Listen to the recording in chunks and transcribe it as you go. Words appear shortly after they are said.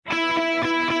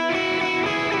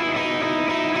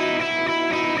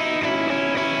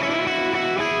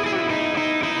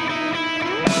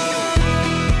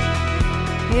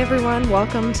everyone.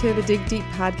 Welcome to the Dig Deep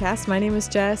podcast. My name is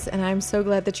Jess, and I'm so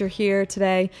glad that you're here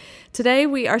today. Today,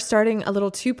 we are starting a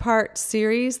little two-part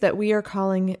series that we are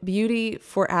calling Beauty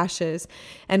for Ashes.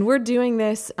 And we're doing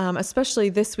this, especially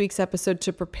this week's episode,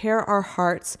 to prepare our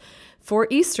hearts for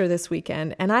Easter this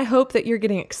weekend. And I hope that you're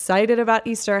getting excited about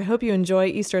Easter. I hope you enjoy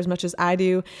Easter as much as I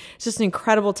do. It's just an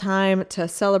incredible time to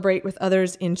celebrate with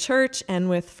others in church and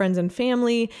with friends and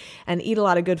family and eat a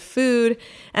lot of good food.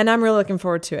 And I'm really looking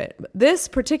forward to it. This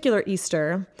particular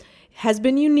Easter has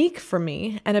been unique for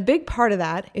me. And a big part of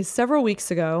that is several weeks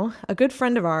ago, a good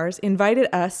friend of ours invited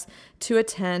us to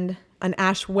attend an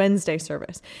Ash Wednesday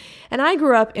service. And I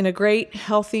grew up in a great,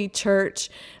 healthy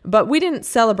church, but we didn't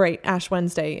celebrate Ash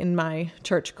Wednesday in my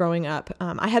church growing up.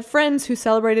 I had friends who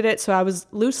celebrated it, so I was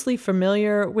loosely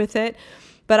familiar with it,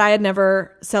 but I had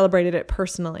never celebrated it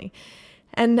personally.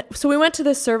 And so we went to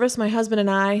this service, my husband and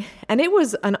I, and it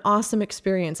was an awesome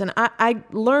experience. And I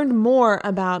learned more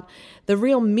about the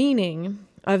real meaning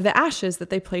of the ashes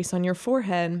that they place on your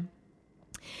forehead.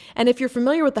 And if you're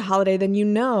familiar with the holiday, then you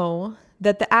know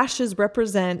that the ashes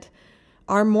represent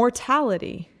our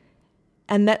mortality,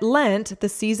 and that Lent, the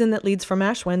season that leads from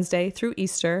Ash Wednesday through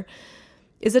Easter,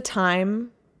 is a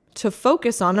time to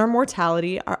focus on our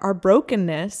mortality, our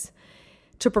brokenness,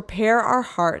 to prepare our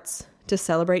hearts to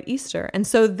celebrate Easter. And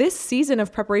so this season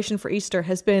of preparation for Easter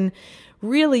has been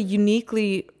really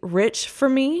uniquely rich for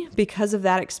me because of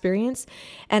that experience.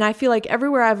 And I feel like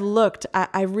everywhere I've looked,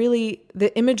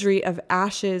 the imagery of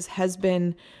ashes has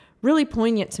been really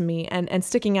poignant to me and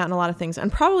sticking out in a lot of things.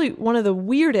 And probably one of the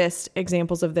weirdest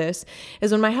examples of this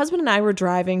is when my husband and I were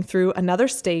driving through another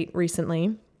state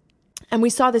recently, and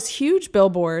we saw this huge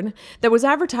billboard that was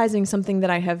advertising something that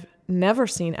I have never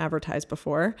seen advertised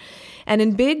before. And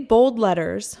in big, bold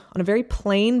letters on a very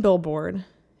plain billboard,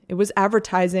 it was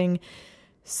advertising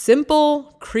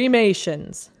simple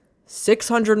cremations,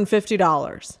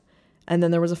 $650. And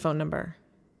then there was a phone number.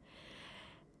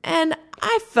 And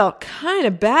I felt kind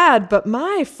of bad, but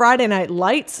my Friday night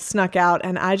lights snuck out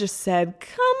and I just said,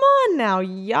 come on now,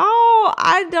 y'all.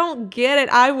 I don't get it.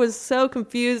 I was so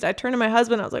confused. I turned to my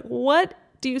husband. I was like, what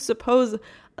do you suppose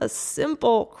a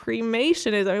simple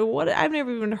cremation is? I mean, I've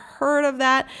never even heard of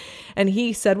that. And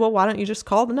he said, well, why don't you just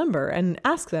call the number and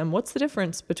ask them, what's the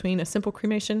difference between a simple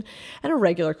cremation and a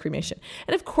regular cremation?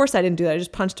 And of course I didn't do that. I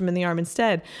just punched him in the arm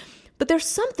instead. But there's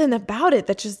something about it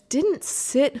that just didn't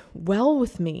sit well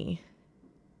with me.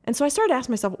 And so I started to ask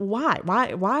myself, why?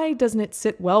 Why doesn't it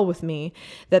sit well with me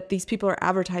that these people are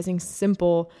advertising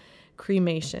simple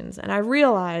cremations? And I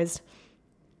realized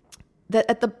that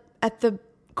at the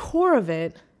core of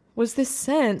it was this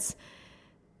sense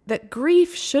that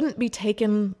grief shouldn't be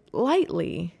taken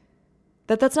lightly,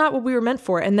 that that's not what we were meant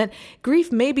for, and that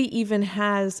grief maybe even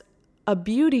has a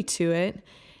beauty to it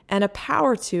and a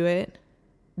power to it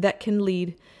that can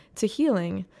lead to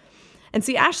healing. And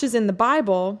see, ashes in the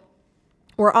Bible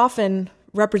were often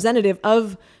representative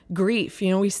of grief. You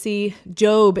know, we see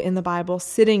Job in the Bible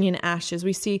sitting in ashes.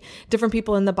 We see different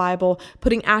people in the Bible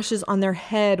putting ashes on their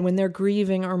head when they're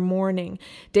grieving or mourning.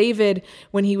 David,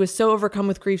 when he was so overcome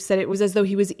with grief, said it was as though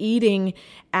he was eating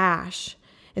ash.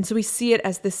 And so we see it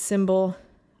as this symbol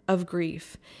of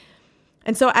grief.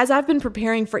 And so as I've been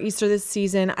preparing for Easter this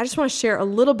season, I just want to share a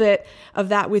little bit of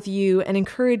that with you and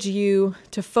encourage you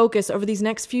to focus over these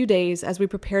next few days as we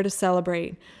prepare to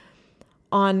celebrate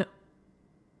on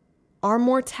our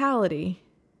mortality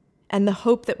and the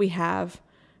hope that we have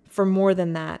for more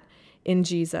than that in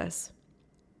Jesus.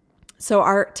 So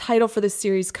our title for this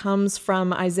series comes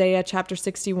from Isaiah chapter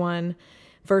 61,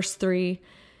 verse 3,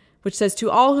 which says, "To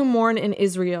all who mourn in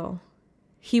Israel,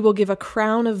 He will give a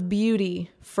crown of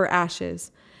beauty for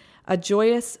ashes, a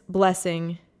joyous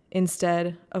blessing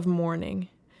instead of mourning."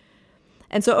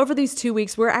 And so over these 2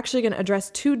 weeks, we're actually going to address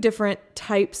two different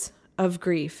types of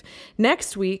grief.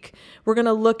 Next week, we're going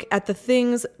to look at the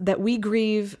things that we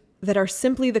grieve that are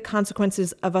simply the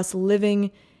consequences of us living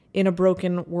in a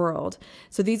broken world.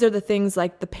 So these are the things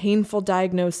like the painful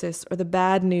diagnosis or the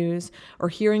bad news or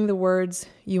hearing the words,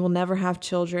 "You will never have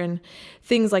children,"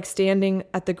 things like standing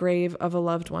at the grave of a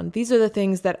loved one. These are the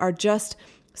things that are just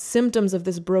symptoms of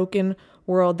this broken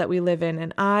world that we live in.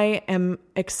 And I am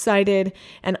excited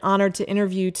and honored to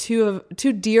interview two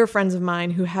dear friends of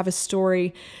mine who have a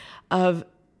story of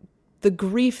the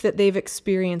grief that they've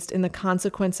experienced in the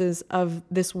consequences of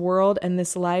this world and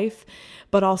this life,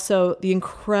 but also the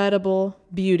incredible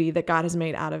beauty that God has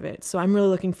made out of it. So I'm really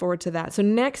looking forward to that. So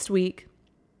next week,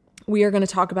 we are going to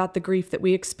talk about the grief that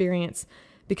we experience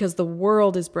because the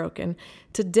world is broken.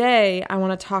 Today, I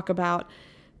want to talk about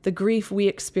the grief we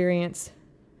experience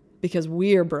because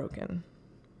we are broken.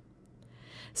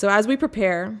 So as we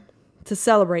prepare to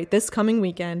celebrate this coming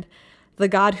weekend the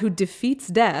God who defeats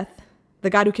death, the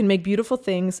God who can make beautiful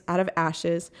things out of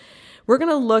ashes, we're going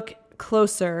to look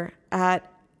closer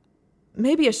at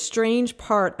maybe a strange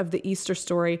part of the Easter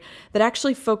story that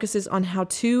actually focuses on how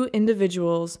two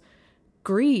individuals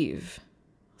grieve,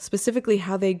 specifically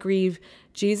how they grieve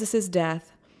Jesus'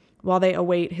 death while they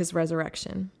await his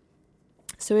resurrection.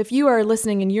 So if you are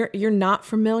listening and you're not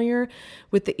familiar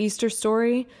with the Easter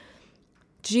story,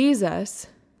 Jesus,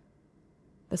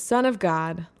 the Son of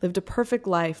God, lived a perfect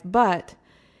life, but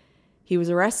he was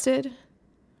arrested,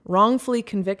 wrongfully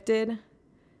convicted,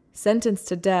 sentenced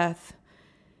to death,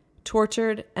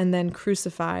 tortured, and then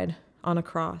crucified on a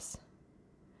cross.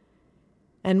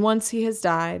 And once he has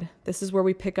died, this is where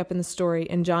we pick up in the story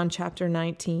in John chapter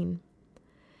 19,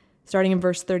 starting in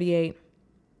verse 38.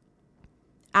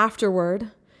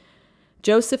 Afterward,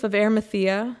 Joseph of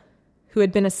Arimathea, who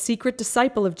had been a secret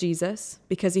disciple of Jesus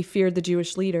because he feared the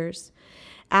Jewish leaders,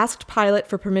 asked Pilate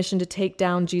for permission to take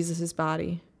down Jesus'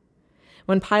 body.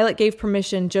 When Pilate gave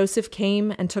permission, Joseph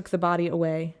came and took the body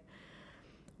away.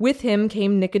 With him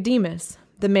came Nicodemus,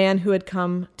 the man who had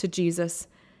come to Jesus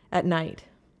at night.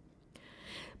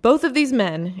 Both of these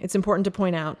men, it's important to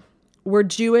point out, were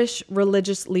Jewish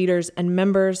religious leaders and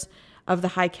members of the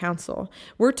high council.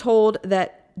 We're told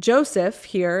that Joseph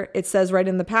here, it says right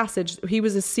in the passage, he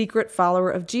was a secret follower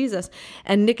of Jesus.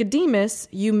 And Nicodemus,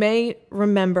 you may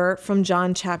remember from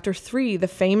John chapter 3, the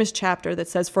famous chapter that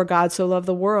says, "For God so loved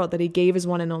the world that he gave his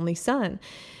one and only son."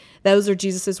 Those are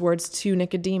Jesus' words to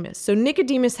Nicodemus. So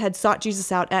Nicodemus had sought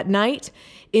Jesus out at night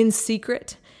in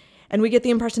secret. And we get the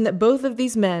impression that both of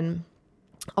these men,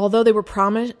 although they were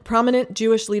prominent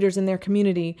Jewish leaders in their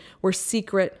community, were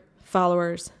secret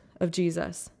followers of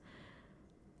Jesus.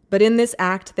 But in this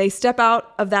act, they step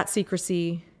out of that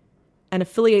secrecy and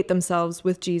affiliate themselves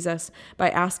with Jesus by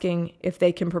asking if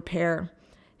they can prepare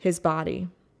his body.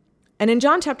 And in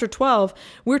John chapter 12,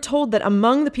 we're told that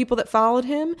among the people that followed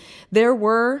him, there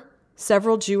were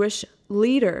several Jewish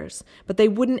leaders, but they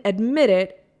wouldn't admit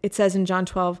it, it says in John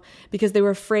 12, because they were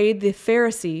afraid the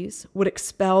Pharisees would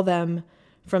expel them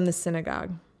from the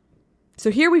synagogue.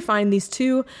 So here we find these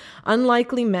two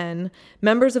unlikely men,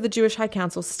 members of the Jewish high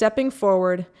council, stepping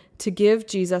forward to give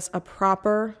Jesus a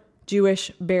proper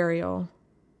Jewish burial.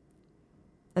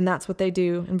 And that's what they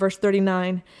do. In verse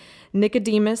 39,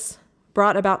 Nicodemus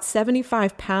brought about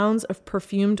 75 pounds of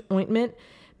perfumed ointment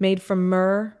made from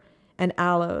myrrh and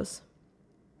aloes.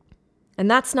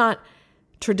 And that's not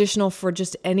traditional for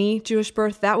just any Jewish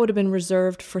birth. That would have been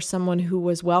reserved for someone who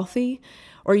was wealthy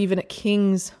or even a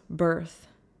king's birth.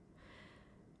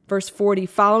 Verse 40,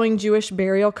 following Jewish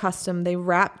burial custom, they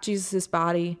wrapped Jesus'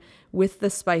 body with the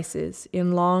spices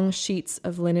in long sheets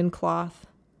of linen cloth.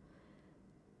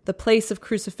 The place of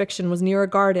crucifixion was near a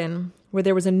garden where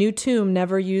there was a new tomb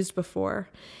never used before.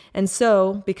 And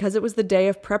so, because it was the day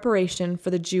of preparation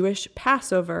for the Jewish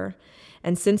Passover,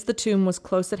 and since the tomb was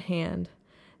close at hand,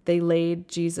 they laid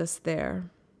Jesus there.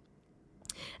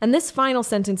 And this final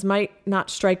sentence might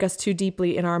not strike us too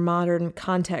deeply in our modern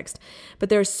context, but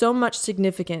there is so much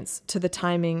significance to the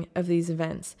timing of these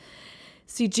events.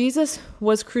 See, Jesus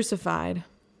was crucified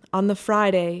on the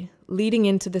Friday leading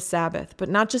into the Sabbath, but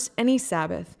not just any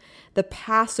Sabbath, the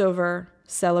Passover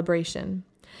celebration.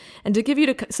 And to give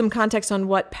you some context on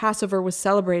what Passover was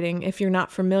celebrating, if you're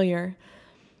not familiar,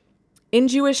 in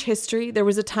Jewish history, there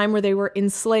was a time where they were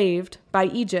enslaved by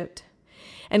Egypt.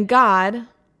 And God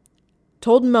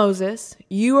told Moses,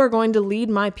 "You are going to lead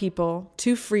my people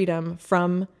to freedom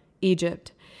from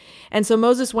Egypt." And so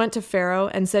Moses went to Pharaoh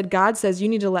and said, "God says you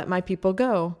need to let my people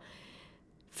go."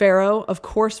 Pharaoh, of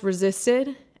course,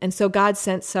 resisted, and so God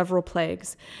sent several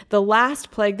plagues. The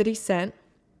last plague that he sent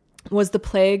was the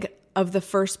plague of the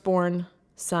firstborn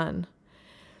son.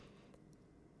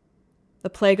 The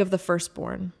plague of the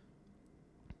firstborn.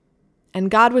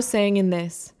 And God was saying in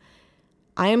this,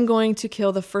 "I am going to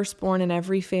kill the firstborn in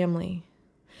every family."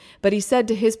 But he said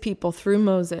to his people through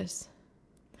Moses,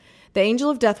 "The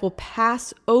angel of death will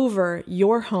pass over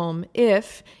your home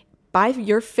if, by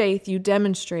your faith, you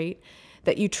demonstrate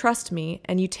that you trust me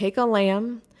and you take a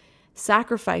lamb,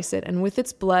 sacrifice it, and with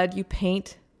its blood you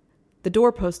paint the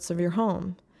doorposts of your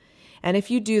home. And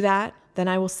if you do that, then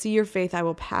I will see your faith. I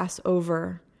will pass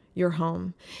over your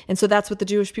home." And so that's what the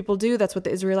Jewish people do. That's what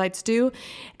the Israelites do.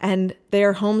 And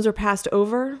their homes are passed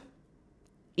over.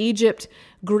 Egypt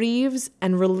grieves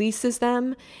and releases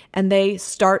them, and they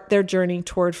start their journey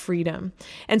toward freedom.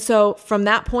 And so from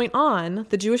that point on,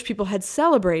 the Jewish people had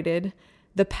celebrated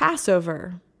the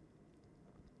Passover.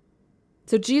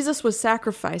 So Jesus was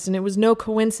sacrificed, and it was no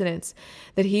coincidence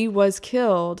that he was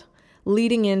killed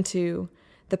leading into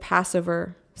the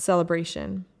Passover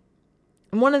celebration.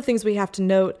 And one of the things we have to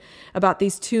note about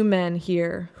these two men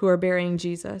here who are burying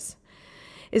Jesus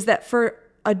is that for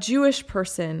a Jewish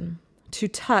person to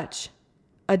touch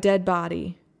a dead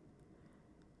body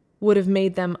would have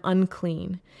made them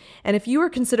unclean. And if you were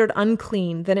considered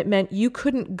unclean, then it meant you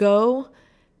couldn't go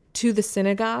to the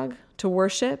synagogue to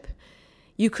worship.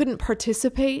 You couldn't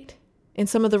participate in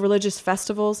some of the religious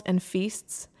festivals and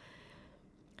feasts.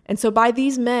 And so by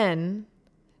these men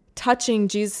touching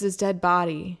Jesus' dead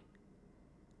body,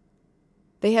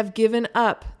 they have given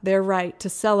up their right to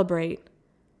celebrate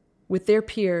with their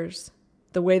peers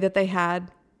the way that they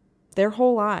had their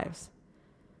whole lives.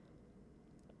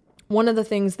 One of the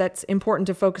things that's important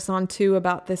to focus on too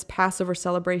about this Passover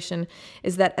celebration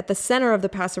is that at the center of the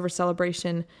Passover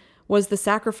celebration was the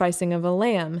sacrificing of a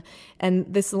lamb. And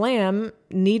this lamb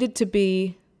needed to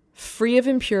be free of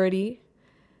impurity,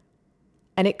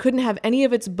 and it couldn't have any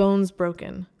of its bones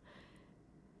broken.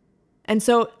 And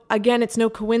so, again, it's no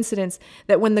coincidence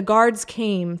that when the guards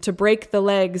came to break the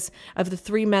legs of the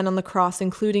three men on the cross,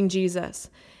 including Jesus,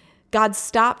 God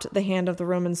stopped the hand of the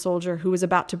Roman soldier who was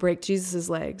about to break Jesus'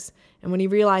 legs. And when he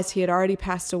realized he had already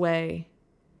passed away,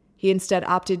 he instead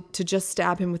opted to just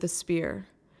stab him with a spear,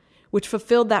 which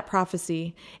fulfilled that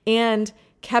prophecy and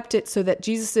kept it so that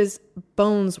Jesus'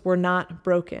 bones were not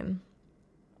broken.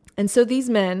 And so these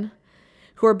men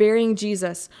who are burying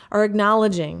Jesus are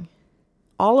acknowledging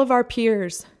all of our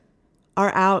peers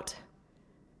are out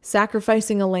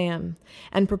sacrificing a lamb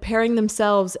and preparing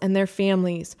themselves and their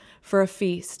families for a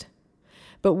feast.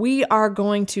 But we are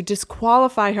going to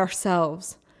disqualify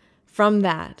ourselves from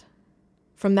that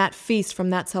feast, from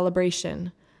that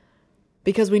celebration,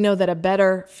 because we know that a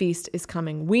better feast is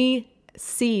coming. We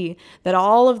see that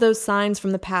all of those signs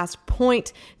from the past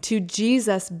point to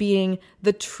Jesus being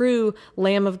the true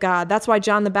Lamb of God. That's why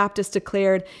John the Baptist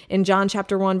declared in John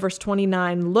chapter 1, verse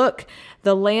 29, "Look,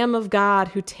 the Lamb of God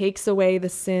who takes away the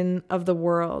sin of the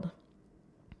world."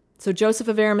 So Joseph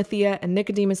of Arimathea and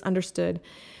Nicodemus understood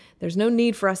there's no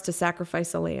need for us to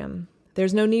sacrifice a lamb.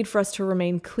 There's no need for us to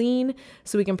remain clean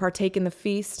so we can partake in the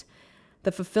feast.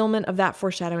 The fulfillment of that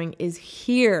foreshadowing is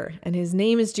here, and his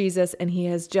name is Jesus, and he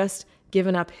has just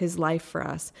given up his life for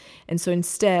us. And so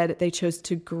instead, they chose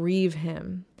to grieve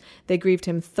him. They grieved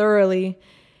him thoroughly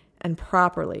and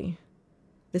properly.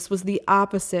 This was the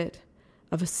opposite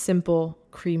of a simple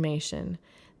cremation.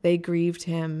 They grieved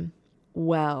him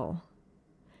well,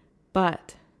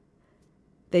 but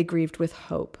they grieved with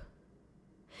hope.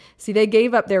 See, they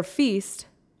gave up their feast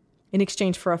in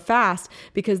exchange for a fast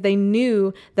because they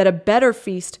knew that a better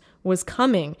feast was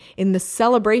coming in the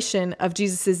celebration of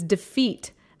Jesus'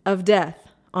 defeat of death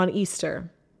on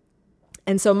Easter.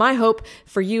 And so my hope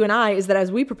for you and I is that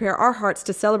as we prepare our hearts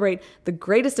to celebrate the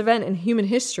greatest event in human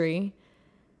history,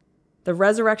 the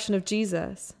resurrection of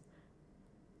Jesus,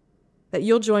 that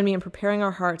you'll join me in preparing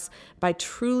our hearts by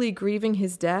truly grieving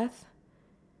his death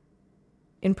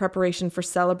in preparation for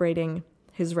celebrating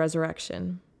his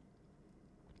resurrection.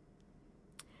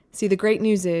 See, the great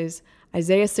news is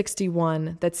Isaiah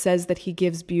 61 that says that he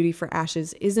gives beauty for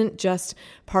ashes isn't just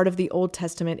part of the Old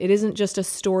Testament. It isn't just a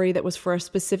story that was for a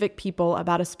specific people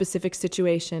about a specific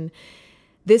situation.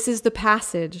 This is the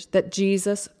passage that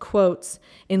Jesus quotes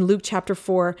in Luke chapter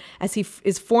 4 as he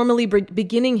is formally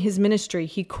beginning his ministry.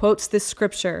 He quotes this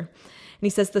scripture. And he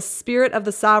says, "The Spirit of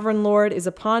the sovereign Lord is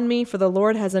upon me, for the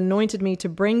Lord has anointed me to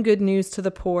bring good news to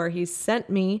the poor. He sent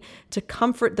me to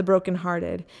comfort the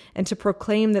brokenhearted and to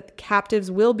proclaim that captives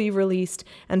will be released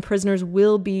and prisoners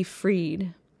will be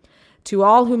freed. To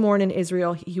all who mourn in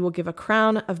Israel, he will give a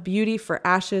crown of beauty for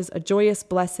ashes, a joyous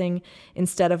blessing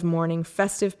instead of mourning,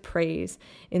 festive praise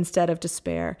instead of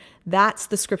despair." That's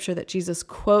the scripture that Jesus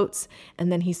quotes.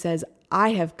 And then he says,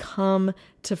 "I have come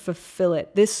to fulfill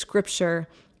it." This scripture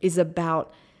is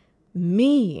about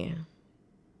me.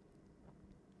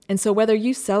 And so whether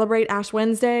you celebrate Ash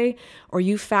Wednesday or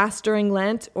you fast during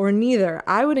Lent or neither,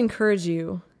 I would encourage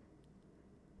you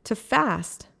to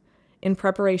fast in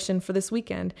preparation for this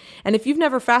weekend. And if you've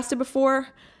never fasted before,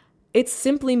 it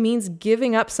simply means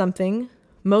giving up something,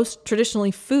 most traditionally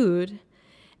food,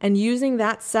 and using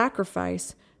that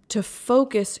sacrifice to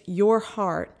focus your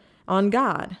heart on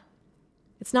God.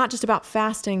 It's not just about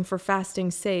fasting for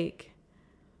fasting's sake.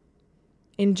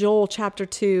 In Joel chapter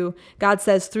 2, God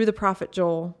says through the prophet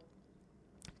Joel,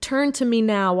 "Turn to me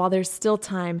now while there's still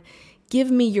time. Give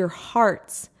me your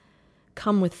hearts.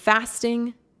 Come with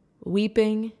fasting,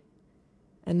 weeping,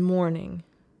 and mourning."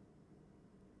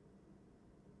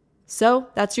 So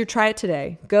that's your try it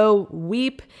today. Go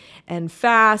weep and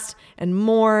fast and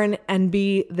mourn and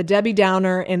be the Debbie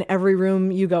Downer in every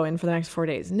room you go in for the next 4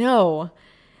 days. No,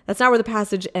 that's not where the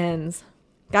passage ends.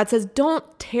 God says,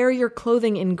 don't tear your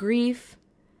clothing in grief,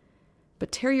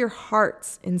 but tear your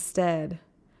hearts instead.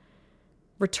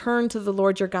 Return to the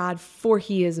Lord your God, for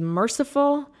he is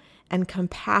merciful and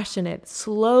compassionate,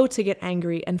 slow to get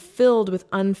angry, and filled with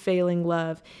unfailing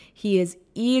love. He is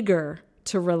eager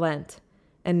to relent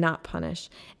and not punish.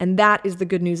 And that is the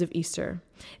good news of Easter,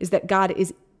 is that God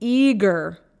is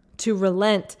eager to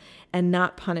relent and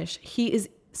not punish. He is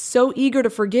so eager to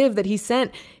forgive that he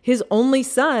sent his only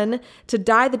son to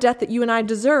die the death that you and I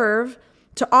deserve,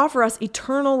 to offer us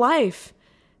eternal life,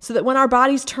 so that when our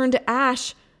bodies turn to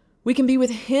ash, we can be with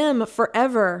him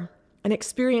forever and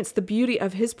experience the beauty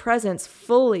of his presence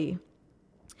fully.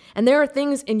 And there are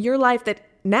things in your life that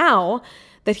now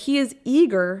that he is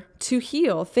eager to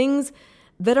heal, things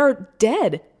that are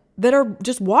dead, that are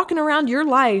just walking around your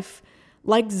life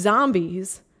like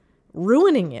zombies,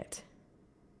 ruining it.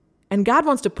 And God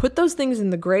wants to put those things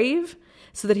in the grave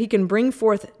so that he can bring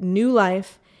forth new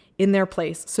life in their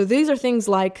place. So these are things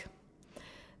like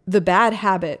the bad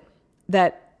habit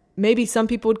that maybe some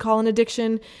people would call an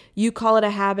addiction. You call it a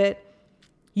habit.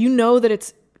 You know that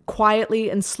it's quietly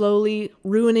and slowly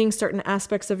ruining certain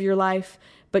aspects of your life,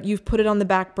 but you've put it on the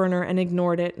back burner and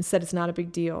ignored it and said it's not a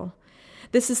big deal.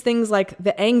 This is things like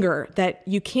the anger that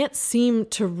you can't seem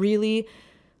to really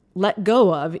let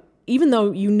go of, even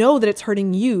though you know that it's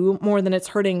hurting you more than it's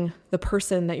hurting the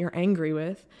person that you're angry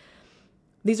with.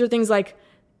 These are things like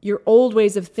your old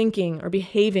ways of thinking or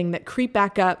behaving that creep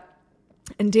back up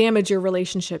and damage your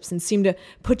relationships and seem to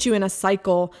put you in a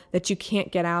cycle that you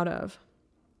can't get out of.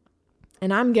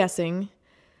 And I'm guessing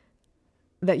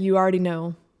that you already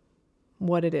know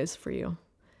what it is for you,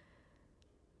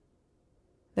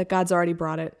 that God's already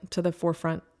brought it to the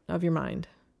forefront of your mind.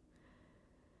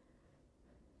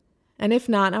 And if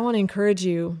not, I want to encourage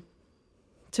you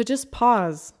to just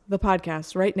pause the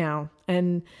podcast right now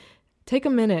and take a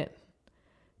minute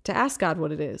to ask God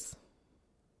what it is.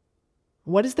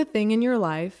 What is the thing in your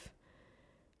life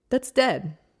that's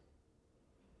dead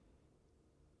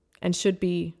and should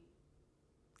be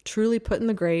truly put in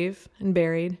the grave and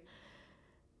buried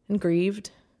and grieved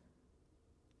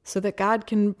so that God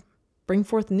can bring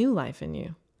forth new life in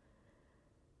you?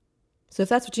 So if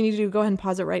that's what you need to do, go ahead and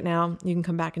pause it right now. You can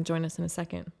come back and join us in a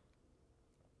second.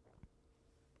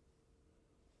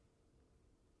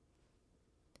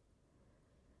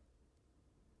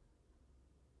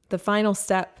 The final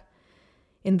step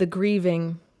in the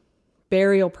grieving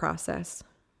burial process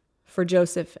for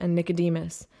Joseph and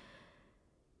Nicodemus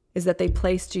is that they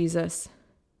placed Jesus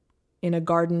in a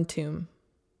garden tomb.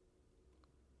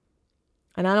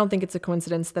 And I don't think it's a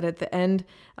coincidence that at the end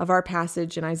of our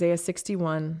passage in Isaiah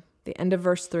 61, the end of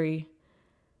verse 3,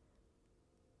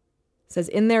 says,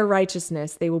 "In their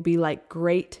righteousness they will be like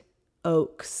great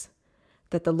oaks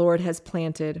that the Lord has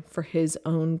planted for his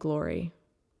own glory."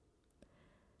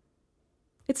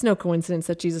 It's no coincidence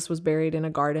that Jesus was buried in a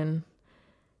garden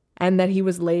and that he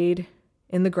was laid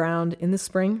in the ground in the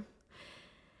spring.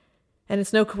 And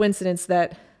it's no coincidence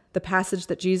that the passage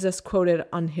that Jesus quoted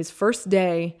on his first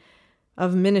day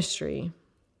of ministry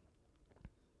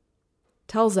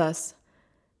tells us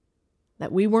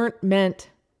that we weren't meant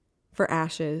for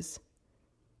ashes,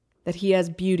 that he has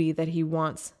beauty that he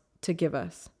wants to give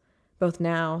us, both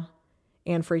now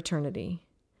and for eternity.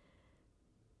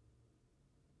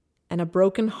 And a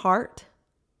broken heart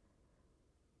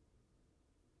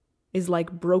is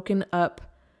like broken up,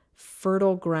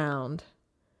 fertile ground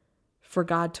for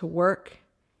God to work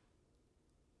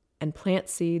and plant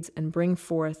seeds and bring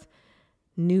forth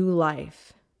new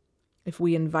life if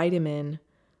we invite him in,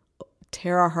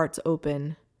 tear our hearts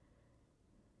open,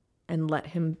 and let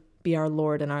him be our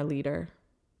Lord and our leader.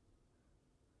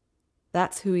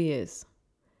 That's who he is.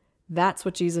 That's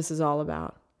what Jesus is all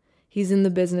about. He's in the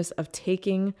business of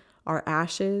taking our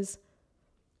ashes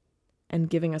and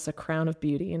giving us a crown of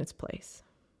beauty in its place.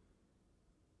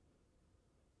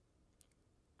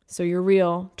 So your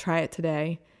real, try it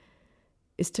today,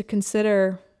 is to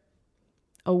consider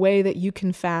a way that you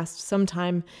can fast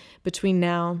sometime between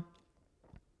now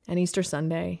and Easter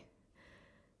Sunday.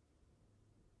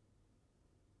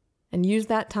 And use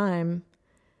that time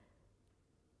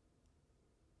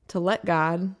to let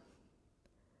God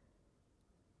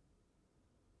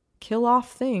kill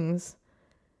off things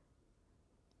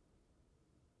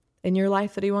in your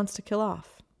life that he wants to kill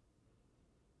off.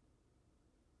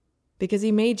 Because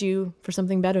he made you for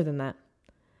something better than that.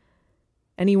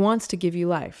 And he wants to give you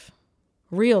life,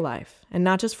 real life, and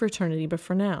not just for eternity, but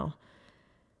for now.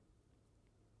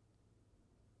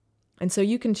 And so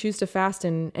you can choose to fast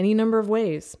in any number of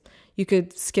ways. You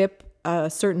could skip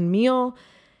a certain meal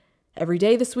every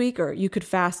day this week, or you could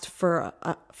fast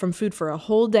from food for a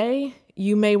whole day.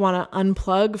 you may want to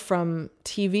unplug from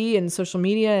TV and social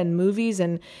media and movies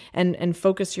and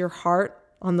focus your heart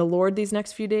on the Lord these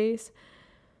next few days.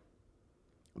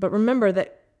 But remember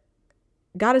that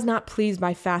God is not pleased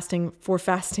by fasting for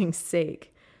fasting's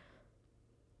sake.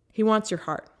 He wants your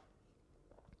heart.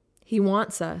 He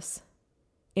wants us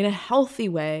in a healthy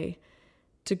way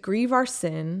to grieve our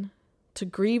sin, to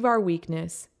grieve our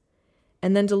weakness,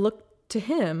 and then to look to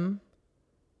Him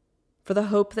for the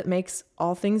hope that makes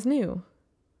all things new.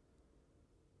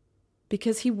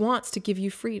 Because He wants to give you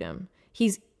freedom.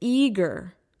 He's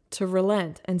eager to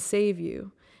relent and save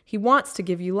you. He wants to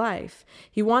give you life.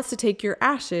 He wants to take your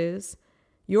ashes,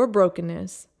 your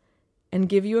brokenness, and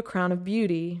give you a crown of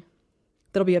beauty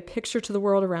that'll be a picture to the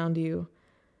world around you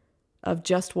of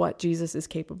just what Jesus is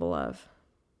capable of.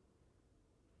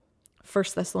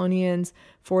 1 Thessalonians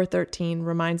 4:13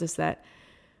 reminds us that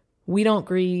we don't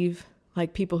grieve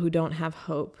like people who don't have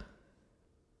hope.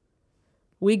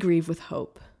 We grieve with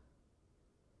hope.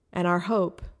 And our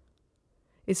hope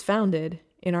is founded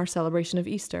in our celebration of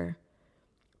Easter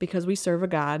because we serve a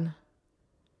God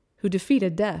who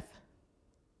defeated death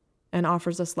and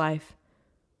offers us life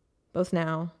both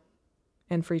now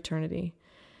and for eternity.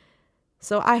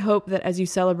 So I hope that as you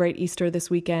celebrate Easter this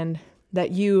weekend,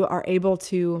 that you are able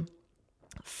to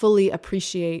fully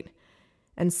appreciate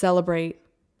and celebrate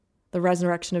the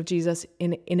resurrection of Jesus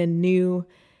in a new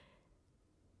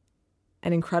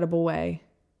and incredible way.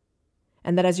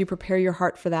 And that as you prepare your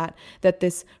heart for that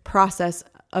this process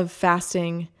of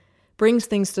fasting brings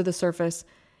things to the surface,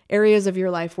 areas of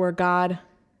your life where God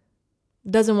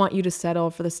doesn't want you to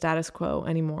settle for the status quo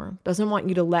anymore, doesn't want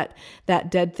you to let that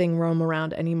dead thing roam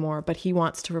around anymore, but He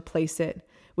wants to replace it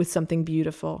with something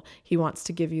beautiful. He wants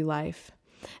to give you life.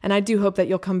 And I do hope that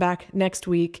you'll come back next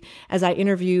week as I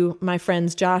interview my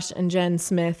friends Josh and Jen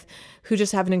Smith, who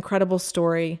just have an incredible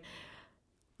story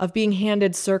of being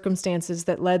handed circumstances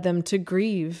that led them to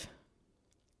grieve,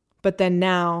 but then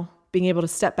now being able to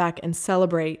step back and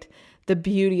celebrate the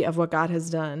beauty of what God has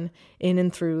done in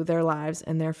and through their lives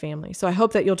and their family. So I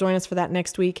hope that you'll join us for that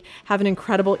next week. Have an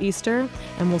incredible Easter,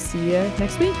 and we'll see you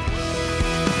next week.